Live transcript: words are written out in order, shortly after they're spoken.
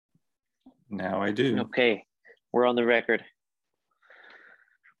Now I do. Okay, we're on the record.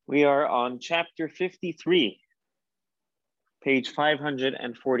 We are on chapter 53, page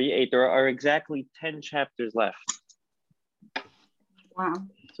 548. There are exactly 10 chapters left. Wow.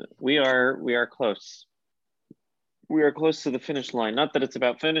 So we are close. We are close to the finish line. Not that it's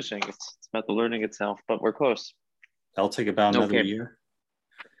about finishing, it's about the learning itself, but we're close. That'll take about another year.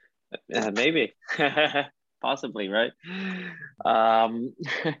 Maybe. Possibly, right?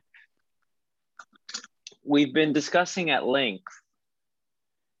 We've been discussing at length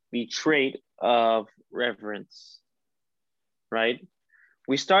the trait of reverence, right?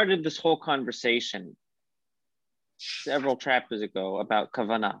 We started this whole conversation several chapters ago about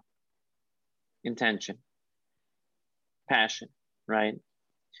kavanah, intention, passion, right?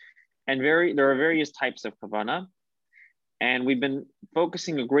 And there are various types of kavanah, and we've been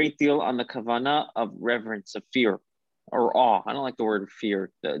focusing a great deal on the kavanah of reverence, of fear, or awe. I don't like the word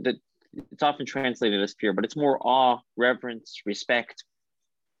fear. It's often translated as fear, but it's more awe, reverence, respect.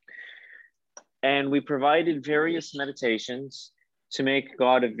 And we provided various meditations to make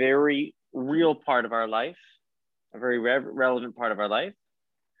God a very real part of our life, a very relevant part of our life,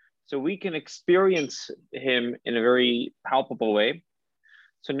 so we can experience him in a very palpable way.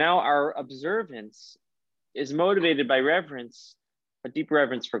 So now our observance is motivated by reverence, a deep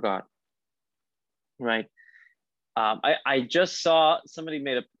reverence for God, right? I just saw somebody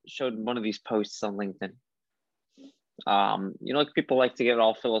showed one of these posts on LinkedIn. Like people like to get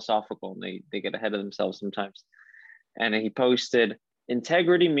all philosophical and they get ahead of themselves sometimes. And he posted,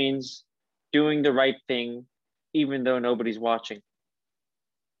 integrity means doing the right thing even though nobody's watching.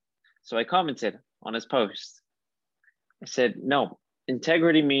 So I commented on his post. I said, no,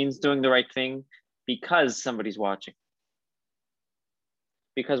 integrity means doing the right thing because somebody's watching.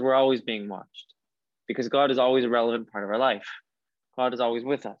 Because we're always being watched. Because God is always a relevant part of our life. God is always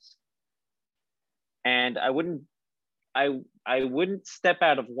with us. And I wouldn't step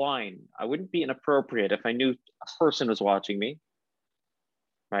out of line. I wouldn't be inappropriate if I knew a person was watching me,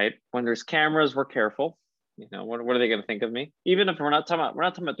 right? When there's cameras, we're careful. What are they going to think of me? Even if we're not talking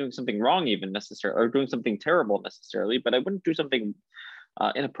about doing something wrong even necessarily, or doing something terrible necessarily, but I wouldn't do something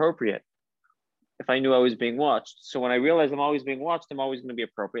inappropriate if I knew I was being watched. So when I realize I'm always being watched, I'm always going to be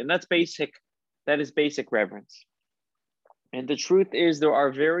appropriate. And that is basic reverence. And the truth is there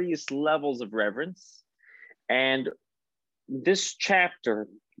are various levels of reverence. And this chapter,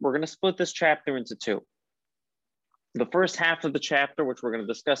 we're going to split this chapter into two. The first half of the chapter, which we're going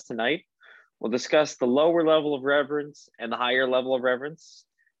to discuss tonight, we'll discuss the lower level of reverence and the higher level of reverence.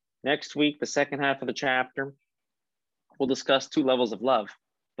 Next week, the second half of the chapter, we'll discuss two levels of love,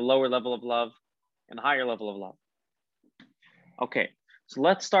 the lower level of love and the higher level of love. Okay, so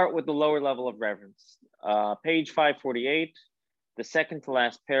let's start with the lower level of reverence. Page 548, the second to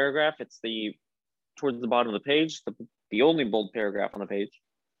last paragraph. It's towards the bottom of the page, the only bold paragraph on the page.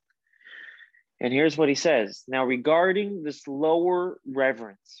 And here's what he says. Now, regarding this lower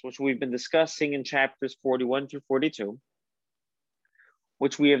reverence, which we've been discussing in chapters 41 through 42,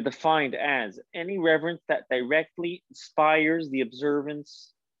 which we have defined as any reverence that directly inspires the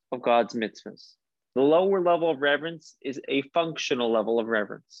observance of God's mitzvahs. The lower level of reverence is a functional level of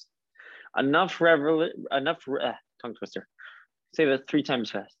reverence. Tongue twister. Say that 3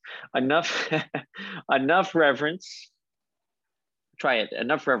 times fast. Enough reverence. Try it.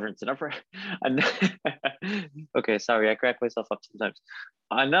 Enough reverence. Okay, sorry, I crack myself up sometimes.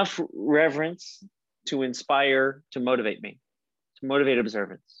 Enough reverence to inspire, to motivate me, to motivate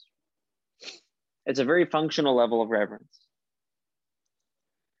observance. It's a very functional level of reverence.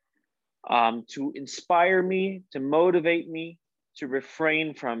 To inspire me, to motivate me, to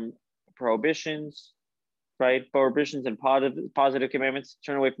refrain from prohibitions, right? Prohibitions and positive commandments,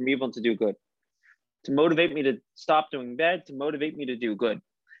 turn away from evil and to do good. To motivate me to stop doing bad, to motivate me to do good.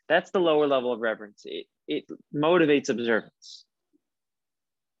 That's the lower level of reverence. It motivates observance.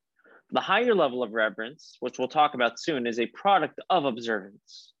 The higher level of reverence, which we'll talk about soon, is a product of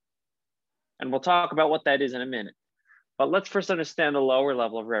observance. And we'll talk about what that is in a minute. But let's first understand the lower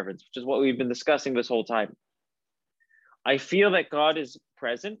level of reverence, which is what we've been discussing this whole time. I feel that God is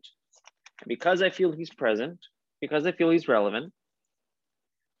present. Because I feel he's present, because I feel he's relevant,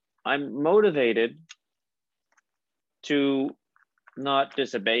 I'm motivated to not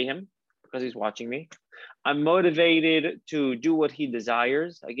disobey him because he's watching me. I'm motivated to do what he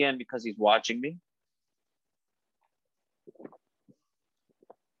desires, again, because he's watching me.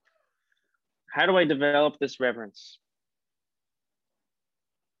 How do I develop this reverence?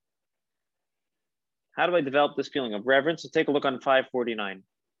 How do I develop this feeling of reverence? So take a look on 549,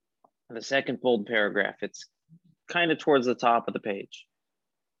 the second bold paragraph. It's kind of towards the top of the page.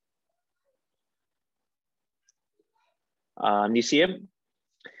 You see it?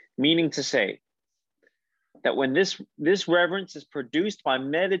 Meaning to say that when this reverence is produced by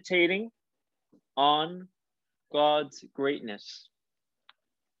meditating on God's greatness,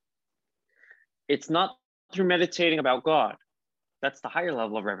 it's not through meditating about God. That's the higher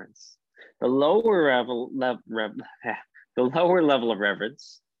level of reverence. The lower level of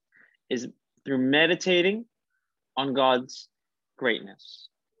reverence is through meditating on God's greatness.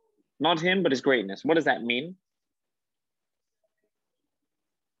 Not him, but his greatness. What does that mean?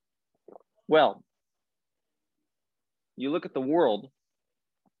 Well, you look at the world,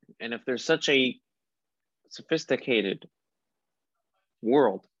 and if there's such a sophisticated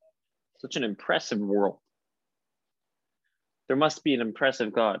world, such an impressive world, there must be an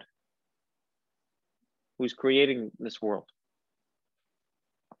impressive God who's creating this world.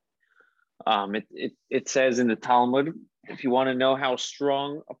 It says in the Talmud, if you want to know how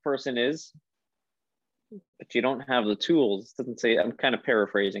strong a person is, if you don't have the tools, it doesn't say, I'm kind of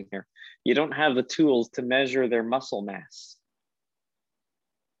paraphrasing here, you don't have the tools to measure their muscle mass.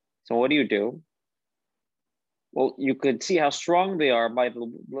 So what do? Well, you could see how strong they are by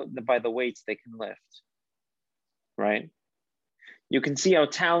the weights they can lift, right? You can see how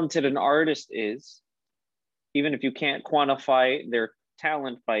talented an artist is, even if you can't quantify their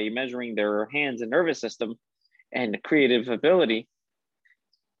talent by measuring their hands and nervous system and creative ability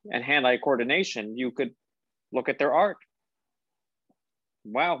and hand-eye coordination. You could look at their art.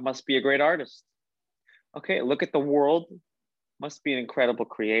 Wow, must be a great artist. Okay, look at the world, must be an incredible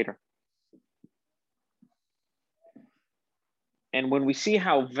creator. And when we see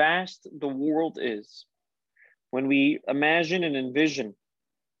how vast the world is, when we imagine and envision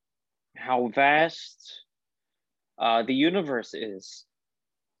how vast the universe is,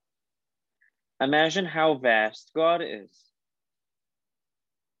 imagine how vast God is.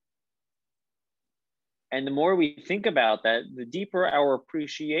 And the more we think about that, the deeper our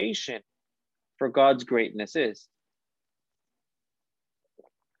appreciation for God's greatness is.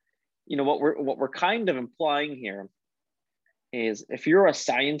 You know, what we're kind of implying here is if you're a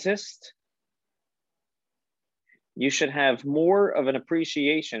scientist, you should have more of an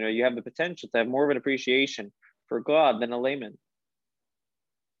appreciation, or you have the potential to have more of an appreciation for God than a layman.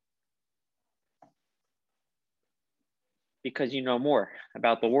 Because you know more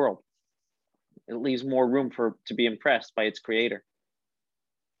about the world. It leaves more room to be impressed by its creator.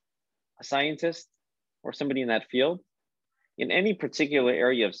 A scientist or somebody in that field, in any particular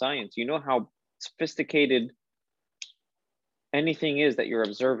area of science, you know how sophisticated anything is that you're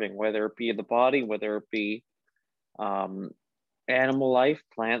observing, whether it be the body, whether it be animal life,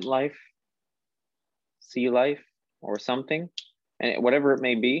 plant life, sea life, or something, and whatever it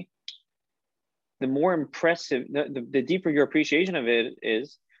may be, the more impressive, the deeper your appreciation of it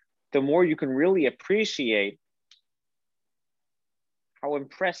is, the more you can really appreciate how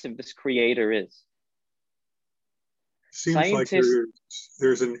impressive this creator is. Seems scientists, like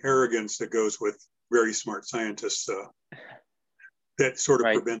there's an arrogance that goes with very smart scientists that sort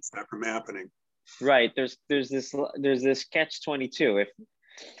of prevents that from happening. Right. There's this Ch43a.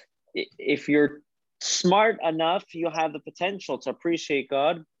 If you're smart enough, you'll have the potential to appreciate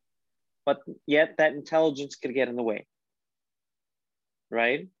God, but yet that intelligence could get in the way.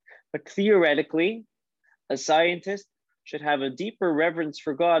 Right? But theoretically, a scientist should have a deeper reverence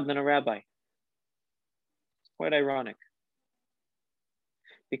for God than a rabbi. It's quite ironic.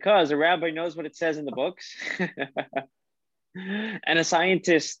 Because a rabbi knows what it says in the books, and a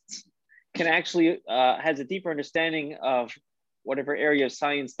scientist can actually has a deeper understanding of whatever area of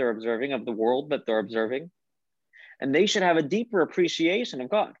science they're observing, of the world that they're observing, and they should have a deeper appreciation of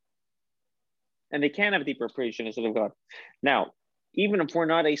God. And they can have a deeper appreciation of God. Now, even if we're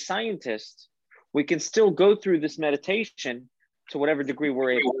not a scientist, we can still go through this meditation to whatever degree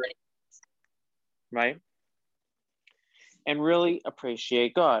we're able, right? And really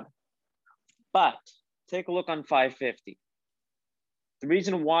appreciate God. But take a look on 550. The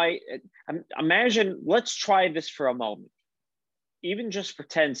reason why, imagine, let's try this for a moment, even just for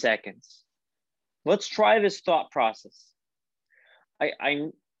 10 seconds. Let's try this thought process.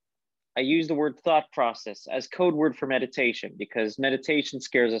 I use the word thought process as code word for meditation because meditation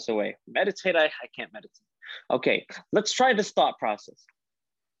scares us away. Meditate, I can't meditate. Okay, let's try this thought process,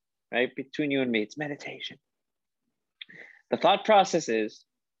 right? Between you and me, it's meditation. The thought process is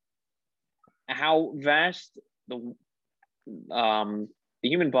how vast the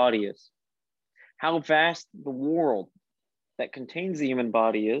human body is, how vast the world that contains the human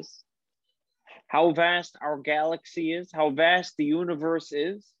body is, how vast our galaxy is, how vast the universe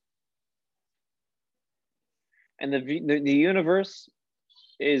is. And the universe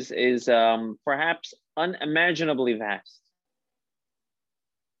is perhaps unimaginably vast.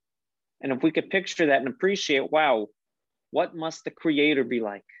 And if we could picture that and appreciate, wow, what must the creator be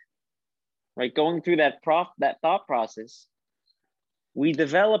like? Right, going through that thought process, we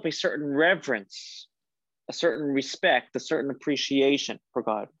develop a certain reverence, a certain respect, a certain appreciation for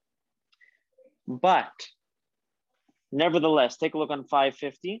God. But nevertheless, take a look on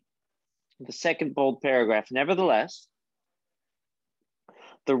 550, the second bold paragraph. Nevertheless,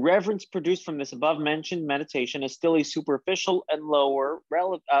 the reverence produced from this above mentioned meditation is still a superficial and lower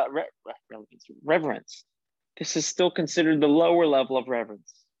reverence. This is still considered the lower level of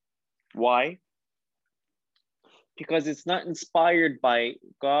reverence. Why? Because it's not inspired by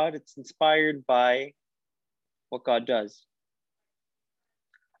God, it's inspired by what God does.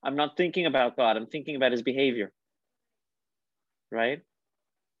 I'm not thinking about God, I'm thinking about his behavior, right?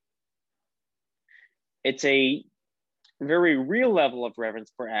 It's a very real level of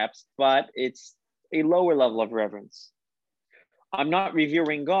reverence, perhaps, but it's a lower level of reverence. I'm not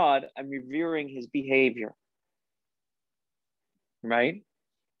revering God, I'm revering his behavior, right?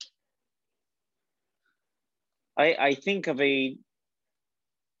 I think of a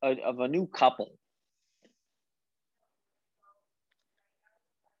new couple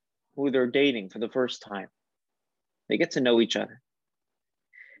who they're dating for the first time. They get to know each other.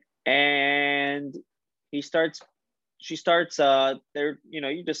 And she starts, they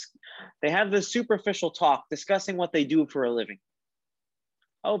have this superficial talk discussing what they do for a living.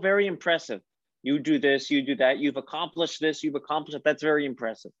 Oh, very impressive. You do this, you do that. You've accomplished this, you've accomplished it. That's very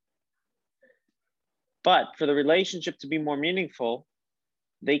impressive. But for the relationship to be more meaningful,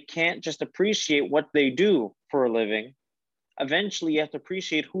 they can't just appreciate what they do for a living. Eventually, you have to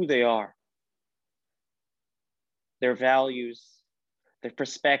appreciate who they are, their values, their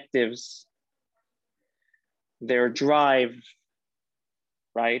perspectives, their drive,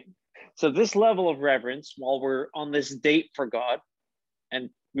 right? So this level of reverence, while we're on this date for God, and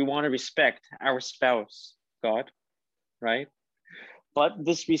we want to respect our spouse, God, right? But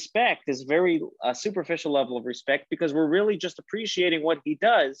this respect is very superficial level of respect because we're really just appreciating what he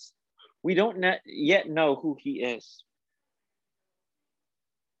does. We don't yet know who he is.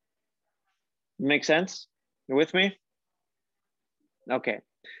 Make sense? You with me? Okay.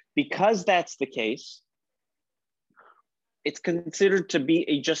 Because that's the case, it's considered to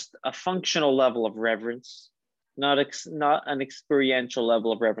be just a functional level of reverence, not an experiential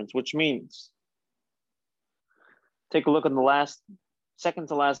level of reverence, which means, take a look at the second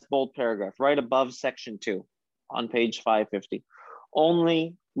to last bold paragraph, right above section 2 on page 550.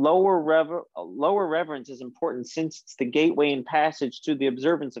 Only lower reverence is important since it's the gateway and passage to the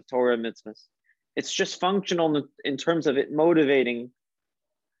observance of Torah and mitzvahs. It's just functional in terms of it motivating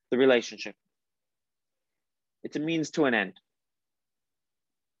the relationship. It's a means to an end.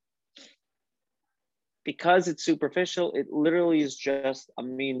 Because it's superficial, it literally is just a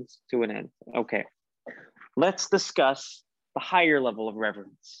means to an end. Okay, let's discuss the higher level of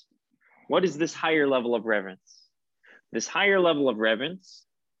reverence. What is this higher level of reverence? This higher level of reverence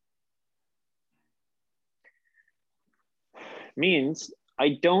means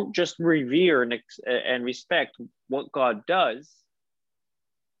I don't just revere and respect what God does.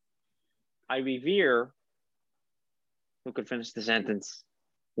 I revere, who could finish the sentence?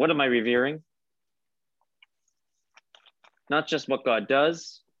 What am I revering? Not just what God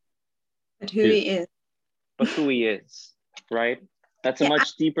does, but who he is. But who he is, right? That's a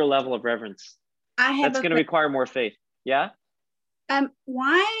much deeper level of reverence. That's going to require more faith. Yeah?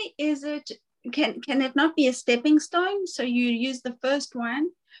 Why is it, can it not be a stepping stone? So you use the first one,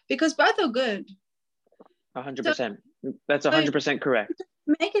 because both are good. 100%. That's 100% correct.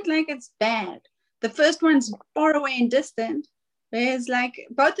 Make it like it's bad. The first one's far away and distant. There's like,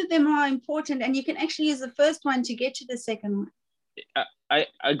 both of them are important, and you can actually use the first one to get to the second one. I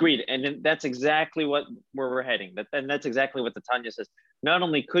agreed. And that's exactly where we're heading. And that's exactly what the Tanya says. Not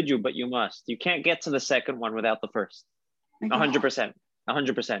only could you, but you must. You can't get to the second one without the first. Okay. 100%.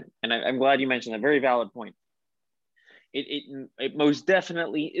 100%. And I'm glad you mentioned that. Very valid point. It most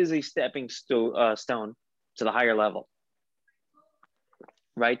definitely is a stepping stone to the higher level.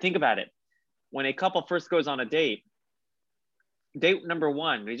 Right? Think about it. When a couple first goes on a date number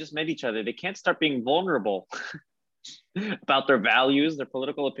one, they just met each other. They can't start being vulnerable about their values, their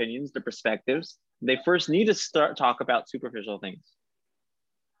political opinions, their perspectives. They first need to talk about superficial things,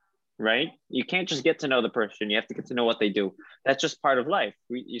 right? You can't just get to know the person. You have to get to know what they do. That's just part of life.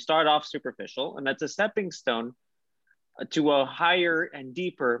 You start off superficial, and that's a stepping stone to a higher and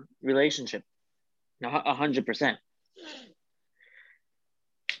deeper relationship. 100%.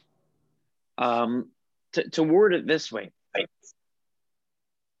 To word it this way,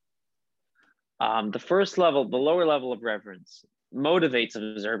 the first level, the lower level of reverence, motivates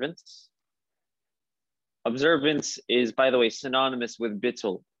observance, Observance is, by the way, synonymous with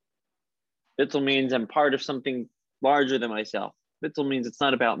bittul. Bittul means I'm part of something larger than myself. Bittul means it's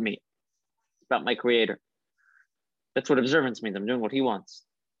not about me. It's about my creator. That's what observance means. I'm doing what he wants.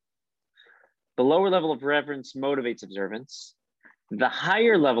 The lower level of reverence motivates observance. The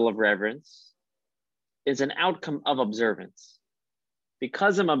higher level of reverence is an outcome of observance.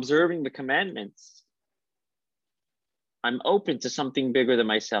 Because I'm observing the commandments, I'm open to something bigger than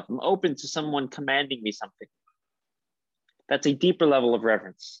myself. I'm open to someone commanding me something. That's a deeper level of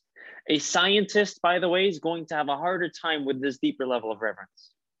reverence. A scientist, by the way, is going to have a harder time with this deeper level of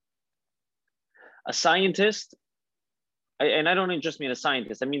reverence. A scientist, and I don't just mean a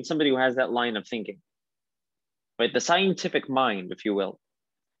scientist, I mean somebody who has that line of thinking, right? The scientific mind, if you will,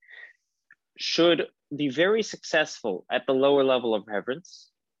 should be very successful at the lower level of reverence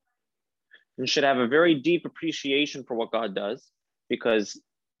and should have a very deep appreciation for what God does because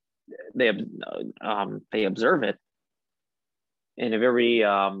they observe it in a very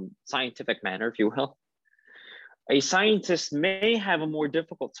scientific manner, if you will. A scientist may have a more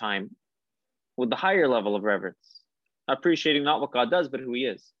difficult time with the higher level of reverence, appreciating not what God does, but who he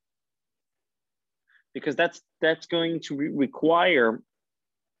is. Because that's going to require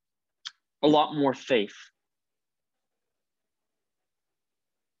a lot more faith,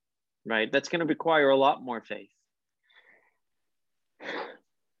 right? That's going to require a lot more faith.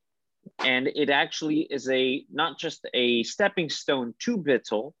 And it actually is not just a stepping stone to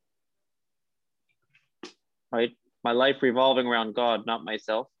bittul, right? My life revolving around God, not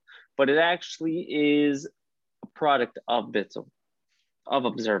myself, but it actually is a product of bittul, of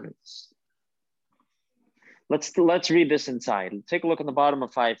observance. Let's read this inside. Take a look on the bottom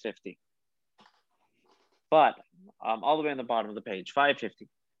of 550. But all the way on the bottom of the page, 550.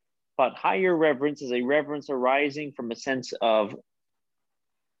 But higher reverence is a reverence arising from a sense of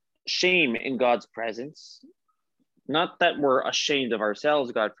shame in God's presence. Not that we're ashamed of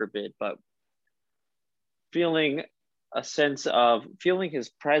ourselves, God forbid, but feeling a sense of feeling his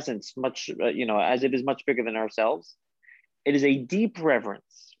presence much, as it is much bigger than ourselves. It is a deep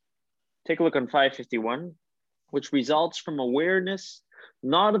reverence. Take a look on 551, which results from awareness,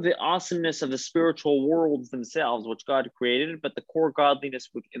 not of the awesomeness of the spiritual worlds themselves, which God created, but the core godliness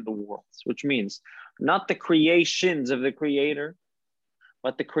within the worlds, which means not the creations of the creator,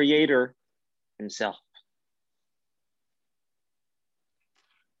 but the creator himself.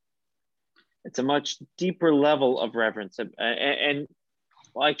 It's a much deeper level of reverence. And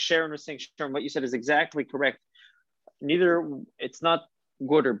like Sharon was saying, Sharon, what you said is exactly correct. It's not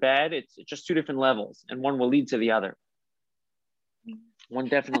good or bad, it's just two different levels, and one will lead to the other. One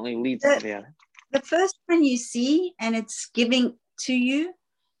definitely leads to the other. The first one you see and it's giving to you,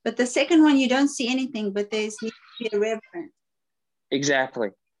 but the second one you don't see anything, but there's need to be a reverence.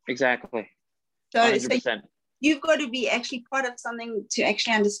 Exactly. So 100%. You've got to be actually part of something to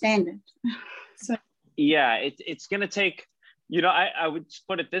actually understand it. So yeah, it's going to take, I would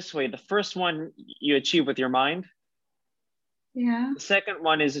put it this way. The first one you achieve with your mind. Yeah. The second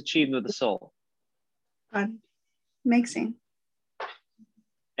one is achieved with the soul. Makes sense.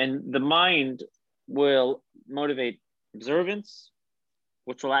 And the mind will motivate observance,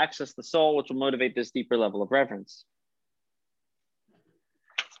 which will access the soul, which will motivate this deeper level of reverence.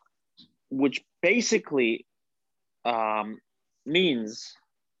 Which basically means,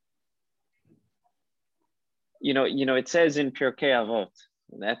 it says in Pirkei Avot,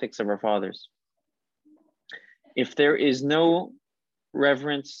 the ethics of our fathers, if there is no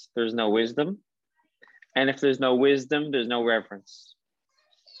reverence, there's no wisdom. And if there's no wisdom, there's no reverence.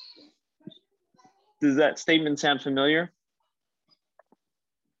 Does that statement sound familiar?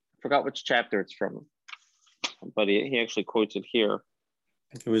 I forgot which chapter it's from, but he actually quotes it here.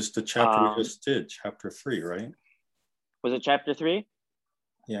 I think it was the chapter we just did, chapter 3, right? Was it chapter 3?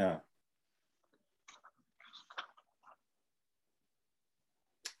 Yeah.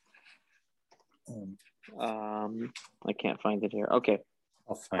 I can't find it here. Okay.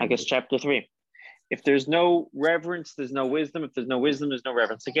 I guess chapter 3. If there's no reverence, there's no wisdom. If there's no wisdom, there's no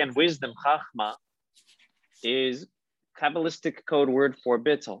reverence. Again, wisdom, chachma, is Kabbalistic code word for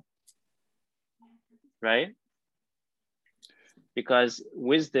bittul, right? Because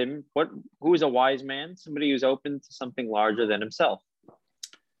wisdom, who is a wise man? Somebody who's open to something larger than himself,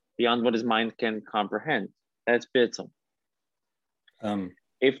 beyond what his mind can comprehend. That's bittul.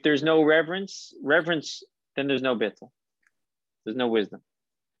 If there's no reverence, then there's no bittul. There's no wisdom.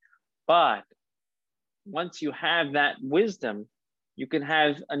 But once you have that wisdom, you can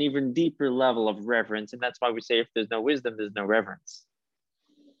have an even deeper level of reverence. And that's why we say if there's no wisdom, there's no reverence.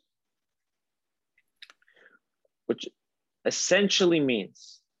 Which essentially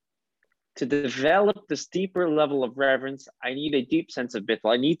means to develop this deeper level of reverence, I need a deep sense of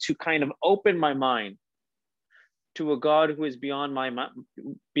bittul. I need to kind of open my mind to a God who is beyond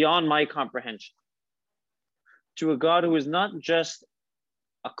my comprehension, to a God who is not just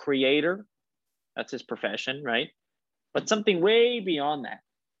a creator, that's his profession, right? But something way beyond that.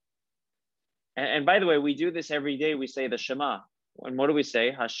 And by the way, we do this every day. We say the Shema. And what do we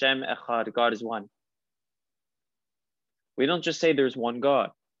say? Hashem Echad, God is one. We don't just say there's one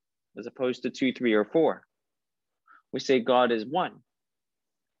God, as opposed to 2, 3, or 4. We say God is one.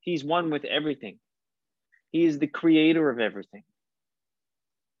 He's one with everything. He is the creator of everything.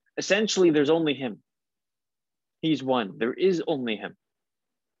 Essentially, there's only him. He's one. There is only him.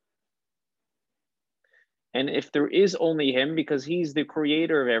 And if there is only him, because he's the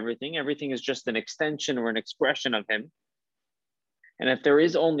creator of everything, everything is just an extension or an expression of him. And if there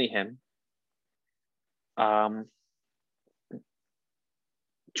is only him,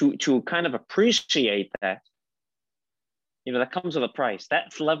 to kind of appreciate that, that comes with a price.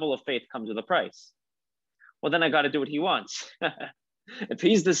 That level of faith comes with a price. Well, then I got to do what he wants. If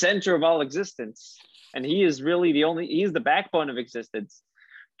he's the center of all existence, and he is really he's the backbone of existence,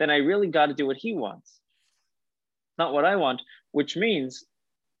 then I really got to do what he wants, not what I want, which means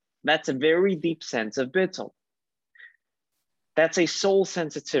that's a very deep sense of bittul. That's a soul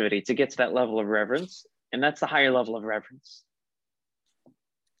sensitivity to get to that level of reverence, and that's the higher level of reverence.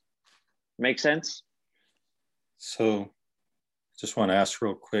 Make sense? So, I just want to ask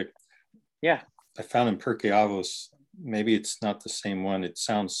real quick. Yeah. I found in Pirkei Avos, maybe it's not the same one. It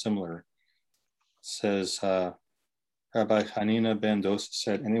sounds similar. It says, Rabbi Hanina ben Dosa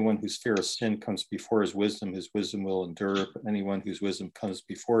said, anyone whose fear of sin comes before his wisdom will endure. But anyone whose wisdom comes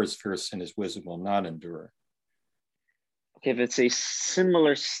before his fear of sin, his wisdom will not endure. Okay, if it's a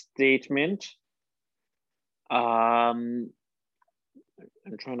similar statement, I'm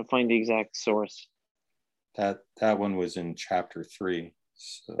trying to find the exact source. That one was in chapter 3.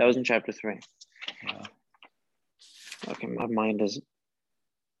 So, that was in chapter 3. Yeah. Okay, my mind is.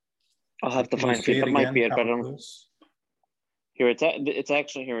 I'll have to find it. That might be it, but I don't. Here it's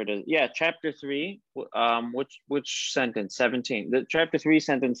actually here it is. Yeah, chapter 3. Which sentence? 17. The chapter 3,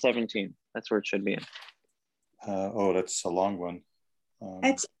 sentence 17. That's where it should be in. That's a long one.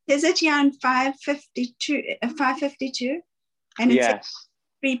 Is it here on 552, and it's yes.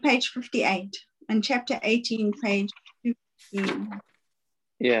 3, page 58, and chapter 18, page 215.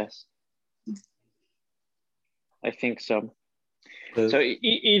 Yes, I think so. So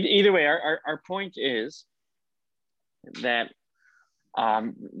either way, our point is that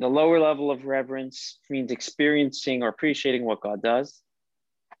the lower level of reverence means experiencing or appreciating what God does.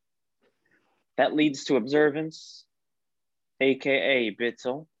 That leads to observance, aka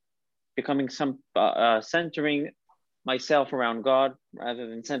bittul, becoming centering myself around God rather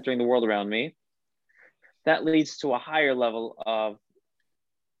than centering the world around me. That leads to a higher level of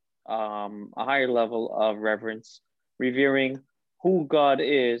reverence, revering who God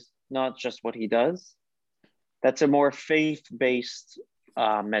is, not just what he does. That's a more faith-based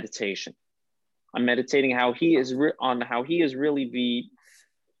meditation. I'm meditating how he is really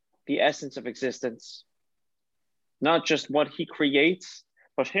the essence of existence, not just what he creates,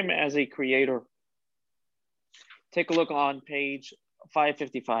 but him as a creator. Take a look on page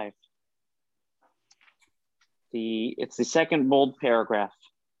 555. It's the second bold paragraph.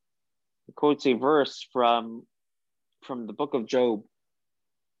 It quotes a verse from the book of Job.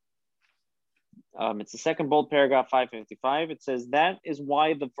 It's the second bold paragraph, 555. It says, that is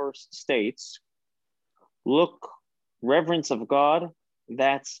why the verse states, look, reverence of God,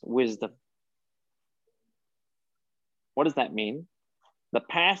 that's wisdom. What does that mean? The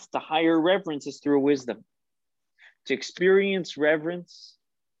path to higher reverence is through wisdom. To experience reverence,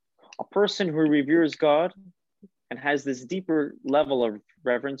 a person who reveres God and has this deeper level of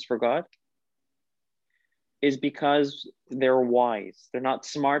reverence for God is because they're wise. They're not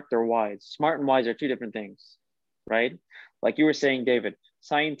smart, they're wise. Smart and wise are two different things, right? Like you were saying, David,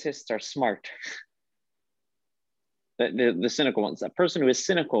 scientists are smart. The cynical ones. A person who is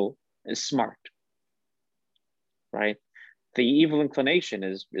cynical is smart, right? The evil inclination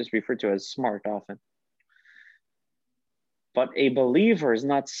is referred to as smart often. But a believer is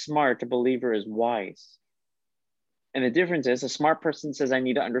not smart, a believer is wise. And the difference is a smart person says, I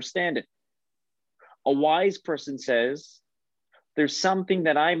need to understand it. A wise person says, there's something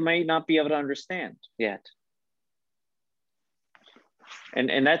that I might not be able to understand yet.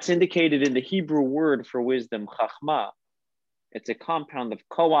 And that's indicated in the Hebrew word for wisdom, chachma. It's a compound of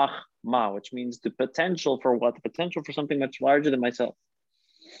koach ma, which means the potential for what? The potential for something much larger than myself.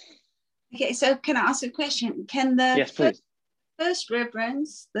 Okay, so can I ask a question? Yes, please. First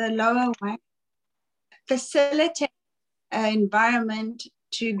reverence, the lower one, facilitate an environment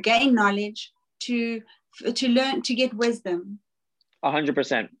to gain knowledge, to learn, to get wisdom.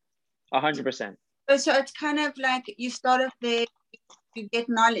 100%. 100%. So it's kind of like you start off there, you get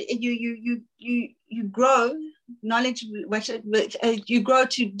knowledge, you grow knowledge, you grow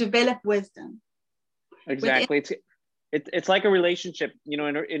to develop wisdom. Exactly. It's like a relationship. You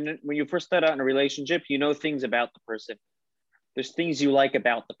know, when you first start out in a relationship, you know things about the person. There's things you like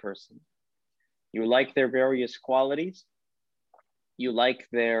about the person. You like their various qualities. You like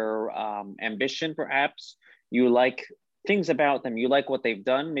their ambition, perhaps. You like things about them. You like what they've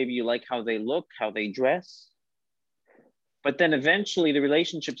done. Maybe you like how they look, how they dress. But then eventually the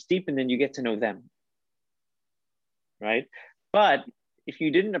relationships deepen and you get to know them, right? But if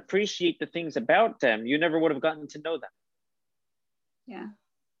you didn't appreciate the things about them, you never would have gotten to know them. Yeah.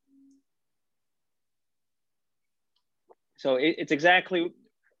 So it's exactly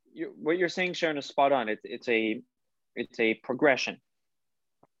what you're saying, Sharon, is spot on. It's a progression.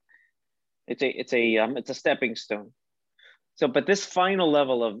 It's a stepping stone. So, but this final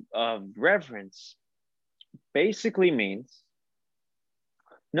level of reverence basically means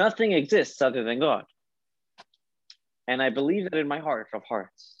nothing exists other than God. And I believe that in my heart of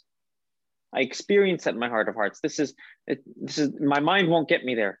hearts. I experience that in my heart of hearts. This is my mind won't get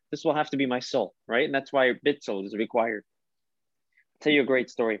me there. This will have to be my soul, right? And that's why bittul is required. I'll tell you a great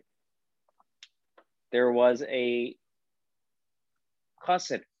story. There was a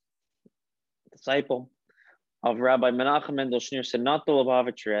chassid, disciple of Rabbi Menachem Mendel Schneerson, not the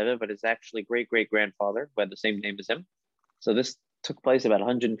Lubavitcher Rebbe, but his actually great-great-grandfather, who had the same name as him. So this took place about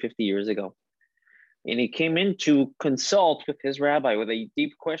 150 years ago. And he came in to consult with his rabbi with a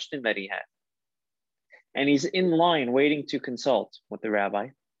deep question that he had. And he's in line waiting to consult with the rabbi.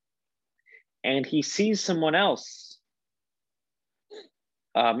 And he sees someone else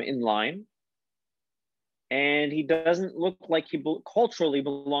in line. And he doesn't look like he culturally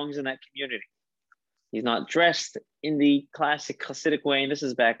belongs in that community. He's not dressed in the classic Hasidic way. And this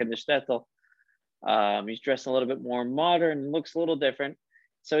is back in the shtetl. He's dressed a little bit more modern, looks a little different.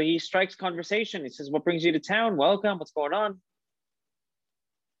 So he strikes conversation. He says, "What brings you to town? Welcome. What's going on?"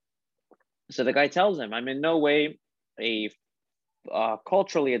 So the guy tells him, "I'm in no way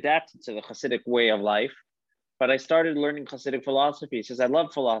culturally adapted to the Hasidic way of life, but I started learning Hasidic philosophy." He says, "I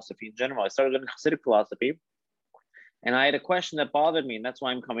love philosophy in general. I started learning Hasidic philosophy, and I had a question that bothered me, and that's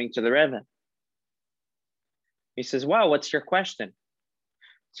why I'm coming to the Rebbe." He says, "Wow, what's your question?"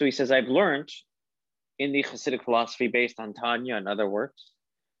 So he says, "I've learned in the Hasidic philosophy based on Tanya and other works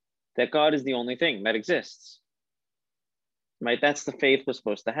that God is the only thing that exists, right? That's the faith we're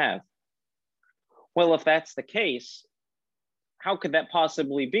supposed to have. Well, if that's the case, how could that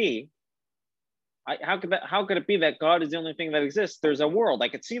possibly be? How could it be that God is the only thing that exists? There's a world. I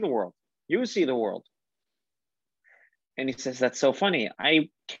could see the world. You see the world." And he says, "That's so funny. I'm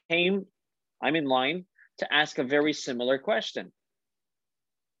in line to ask a very similar question."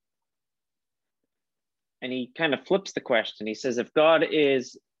 And he kind of flips the question. He says, if God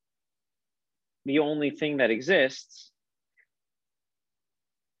is the only thing that exists,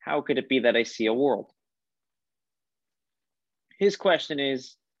 how could it be that I see a world? His question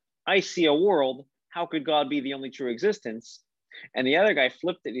is, I see a world, how could God be the only true existence? And the other guy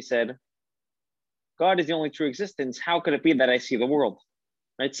flipped it. He said, God is the only true existence. How could it be that I see the world?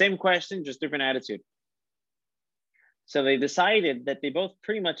 Right? Same question, just different attitude. So they decided that they both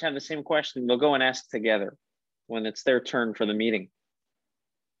pretty much have the same question. They'll go and ask together when it's their turn for the meeting.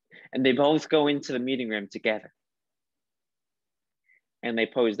 And they both go into the meeting room together. And they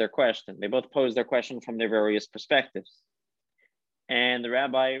pose their question. They both pose their question from their various perspectives. And the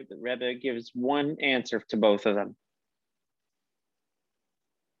Rebbe gives one answer to both of them.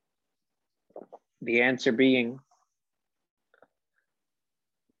 The answer being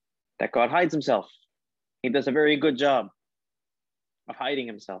that God hides himself. He does a very good job of hiding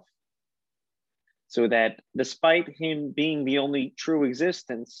himself. So that despite him being the only true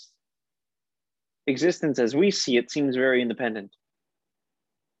existence as we see it seems very independent.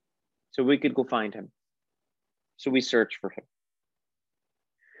 So we could go find him. So we search for him.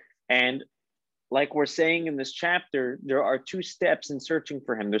 And like we're saying in this chapter, there are two steps in searching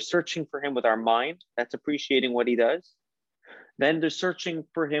for him. There's searching for him with our mind, that's appreciating what he does. Then there's searching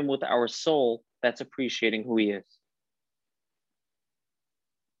for him with our soul, that's appreciating who he is.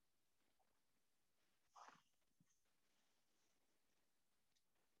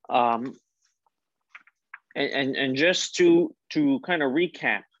 And just to kind of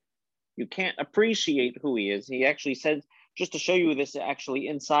recap, you can't appreciate who he is. He actually said, just to show you this actually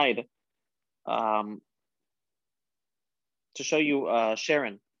inside to show you,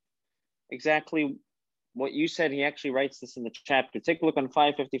 Sharon, exactly what you said. He actually writes this in the chapter. Take a look on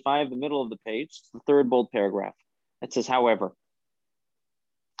 555, the middle of the page, the third bold paragraph. It says, however.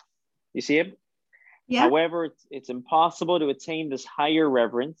 You see it? Yeah. However, it's impossible to attain this higher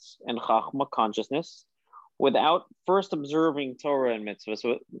reverence and chachma consciousness without first observing Torah and mitzvah.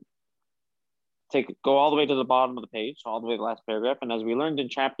 So go all the way to the bottom of the page, all the way to the last paragraph. And as we learned in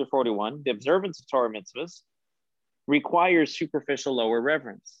chapter 41, the observance of Torah mitzvahs requires superficial lower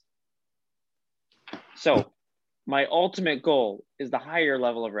reverence. So my ultimate goal is the higher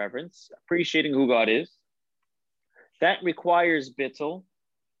level of reverence, appreciating who God is. That requires bittul,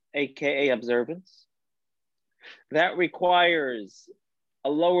 aka observance. That requires a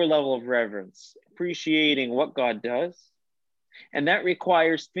lower level of reverence, appreciating what God does. And that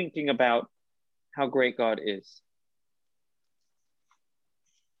requires thinking about how great God is.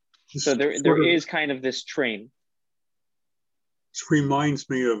 So there is kind of this train. This reminds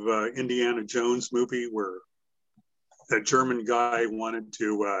me of Indiana Jones movie where that German guy wanted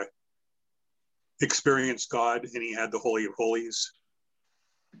to experience God, and he had the Holy of Holies.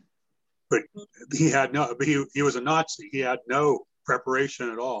 But he was a Nazi. He had no preparation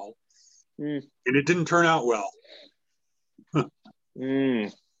at all. And it didn't turn out well.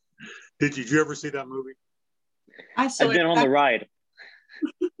 Did you ever see that movie? I saw I've been on the ride.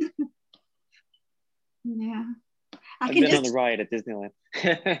 Yeah. I've been on the ride at Disneyland.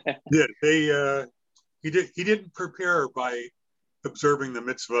 Yeah, he didn't prepare by observing the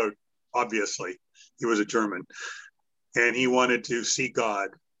mitzvot, obviously. He was a German. And he wanted to see God.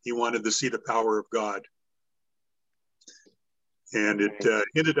 He wanted to see the power of God. And it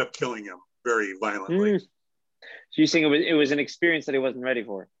ended up killing him very violently. So you're saying it was an experience that he wasn't ready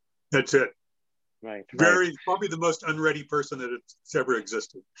for? That's it. Right. Probably the most unready person that has ever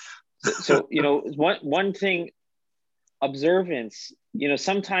existed. So one thing, observance,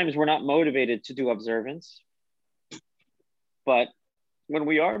 sometimes we're not motivated to do observance. But when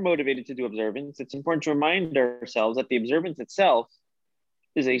we are motivated to do observance, it's important to remind ourselves that the observance itself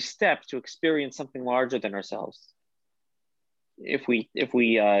is a step to experience something larger than ourselves. If we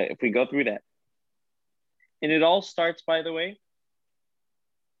go through that. And it all starts, by the way,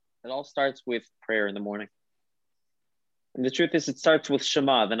 with prayer in the morning. And the truth is, it starts with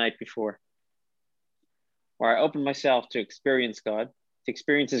Shema the night before, where I open myself to experience God, to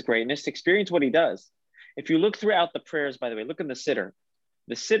experience his greatness, to experience what he does. If you look throughout the prayers, by the way, look in the Siddur.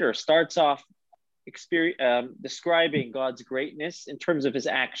 The Siddur starts off describing God's greatness in terms of his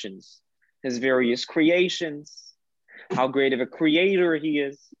actions, his various creations, how great of a creator he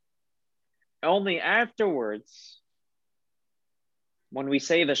is. Only afterwards, when we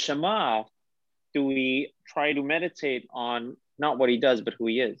say the Shema, do we try to meditate on not what he does, but who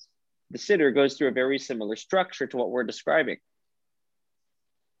he is. The Siddur goes through a very similar structure to what we're describing.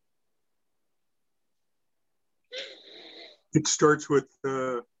 It starts with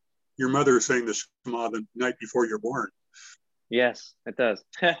your mother saying the Shema the night before you're born. Yes, it does.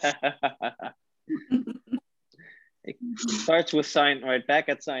 It starts with Sinai, right back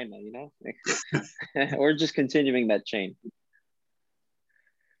at Sinai, We're just continuing that chain.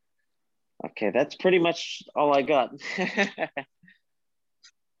 Okay, that's pretty much all I got.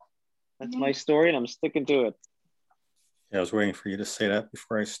 That's my story, and I'm sticking to it. Yeah, I was waiting for you to say that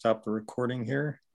before I stopped the recording here.